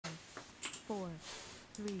4,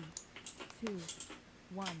 3, 2,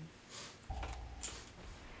 1.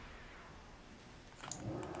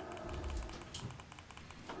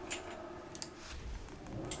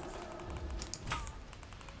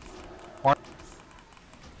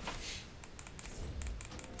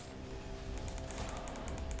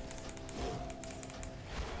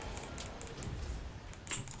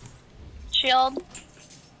 Shield.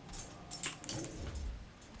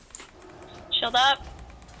 Shield up.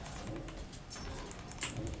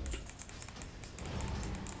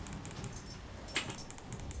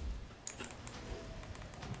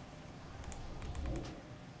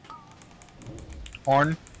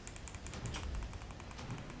 Horn.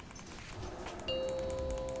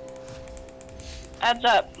 Adds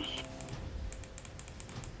up.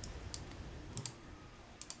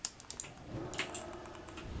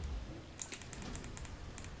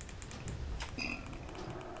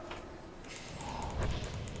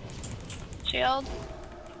 Shield.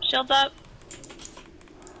 Shields up.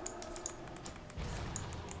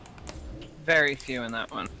 Very few in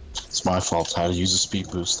that one. It's my fault. How to use a speed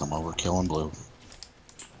boost. I'm overkilling blue.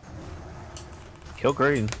 Kill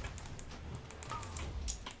green.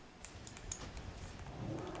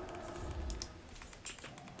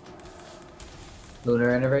 Lunar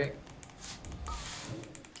innervate.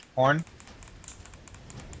 Horn.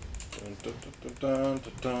 Dun, dun, dun, dun,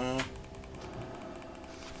 dun, dun.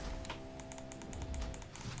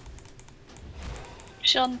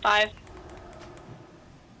 Shield in 5.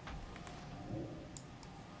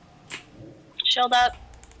 Shield up.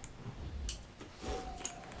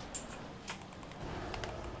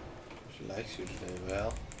 She likes you today,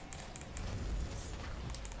 Val.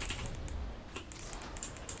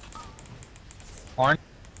 Horn.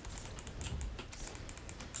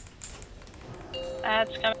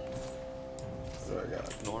 Adds coming. What do I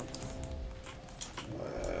got? North.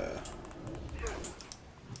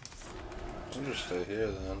 I'll just stay here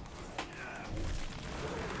then.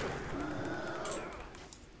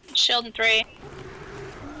 Shield in 3.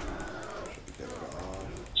 Should get it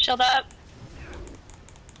off. Shield up.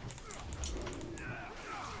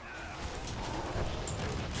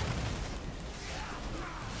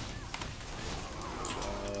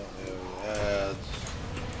 Ads.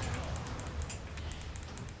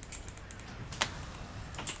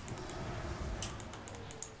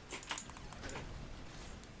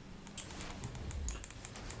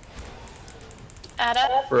 Add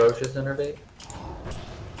up. Ferocious innervate.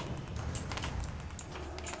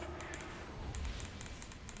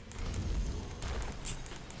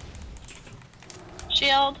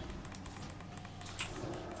 Shield.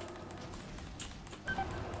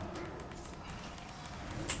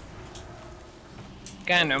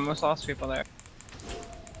 Again, almost lost people there.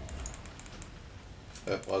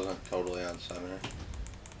 It wasn't totally on center.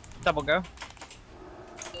 Double go.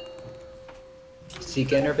 Seek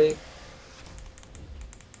innervate.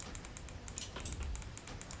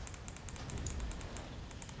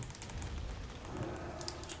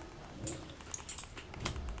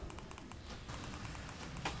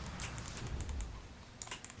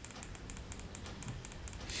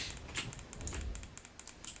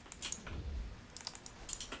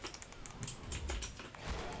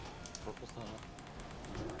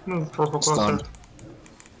 Move purple Stunned. closer.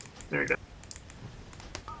 There you go.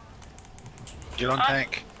 Get on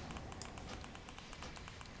tank.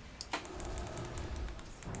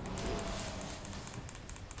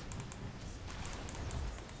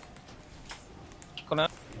 Gonna.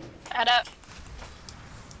 Add up.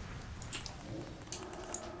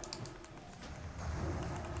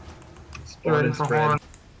 Get ready for horn.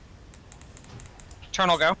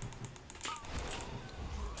 Eternal go.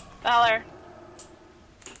 Valor.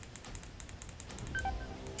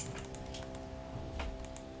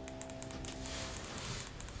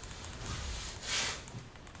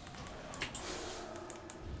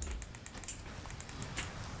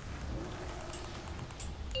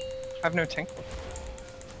 I have no tank.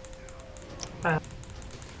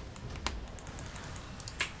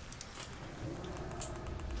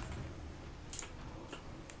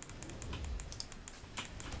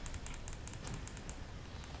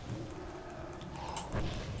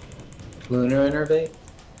 Lunar innervate.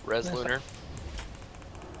 Res Nice. lunar.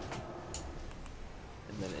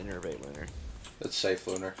 And then innervate lunar. It's safe,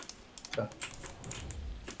 Lunar.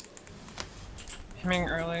 Hemming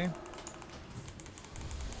early.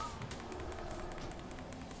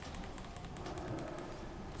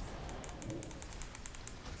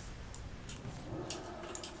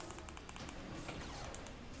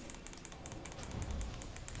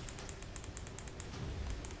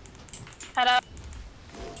 Head up.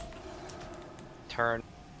 Turn.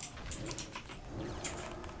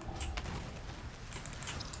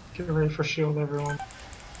 Get ready for shield, everyone.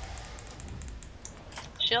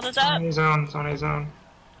 Shield is It's on up. his own. It's on his own.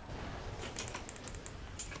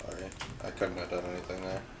 Sorry, I couldn't have done anything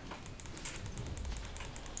there.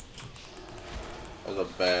 That was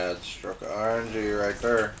a bad stroke of RNG right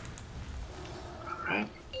there. Alright.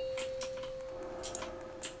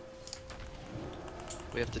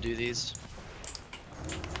 We have to do these.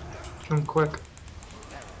 Do him quick.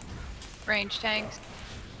 Range tanks.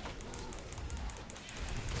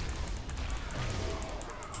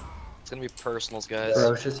 It's gonna be personals, guys.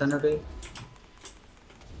 Ferocious innervate.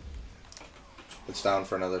 It's down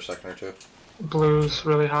for another second or two. Blue's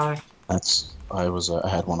really high. That's I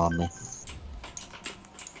had one on me.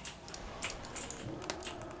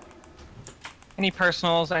 Any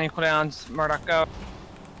personals, any cooldowns, Murdoch go.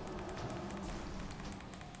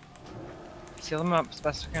 Seal them up as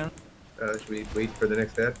best we can. Should we wait for the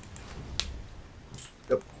next step?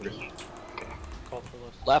 Yep.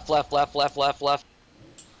 Left, left, left, left, left, left.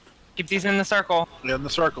 Keep these in the circle. In the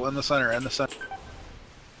circle, in the center, in the center.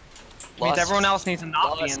 Means Lost. everyone else needs to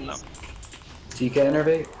not be Lost. in them. Seeka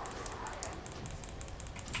innervate.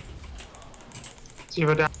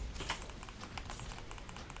 Siva down.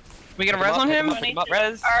 We get a Pick 'em res up, on pick 'em him? up, pick 'em up.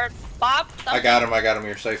 Res. Or Bob. I got him,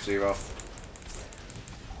 you're safe, Zero.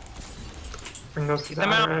 Bring those to the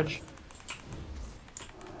them outer out. edge.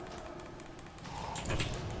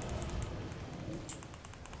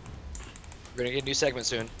 We're gonna get a new segment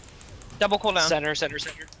soon. Double cooldown. Center, center,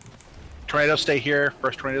 center. Tornado, stay here.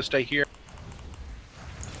 First tornado, stay here.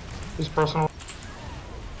 He's personal.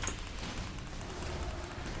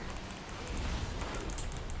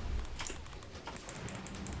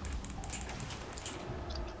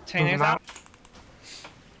 Tornadoes Move 'em out.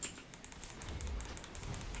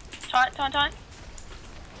 Taunt, taunt, taunt.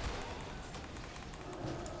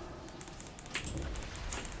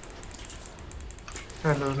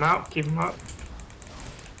 Send those out. Keep them up.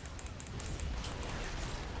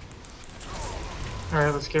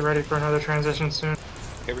 Alright, let's get ready for another transition soon.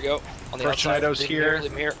 Here we go. On the First outside. tornado's here.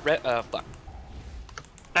 Red, fuck.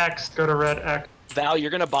 X, go to red X. Val, you're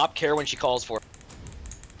gonna bop care when she calls for it.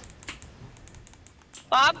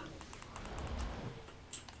 Bob.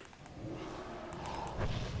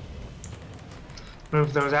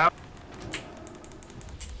 Move those out.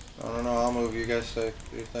 No, I'll move. You guys stay.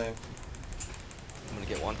 Do your thing. I'm gonna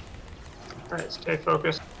get one. Alright, stay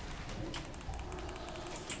focused.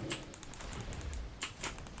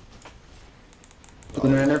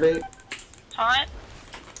 Lunar innervate. Taunt.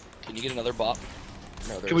 Can you get another bop?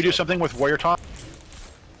 No, Can we do something with Warrior Taunt?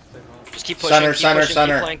 Just keep pushing. Center, keep center, pushing,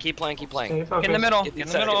 center. Keep playing, keep playing, keep playing. Stay focused. In the middle. Get In the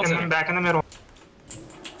center, middle. get And then back in the middle.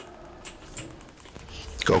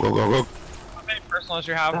 Go, go, go, go. How many personals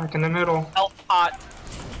you have? Back in the middle. Health pot.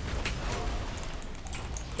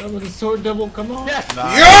 That was a sword double, come on. Yes!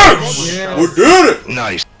 Yes! Yeah. We did it!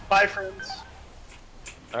 Nice. Bye, friends.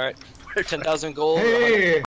 Alright. 10,000 gold. Hey!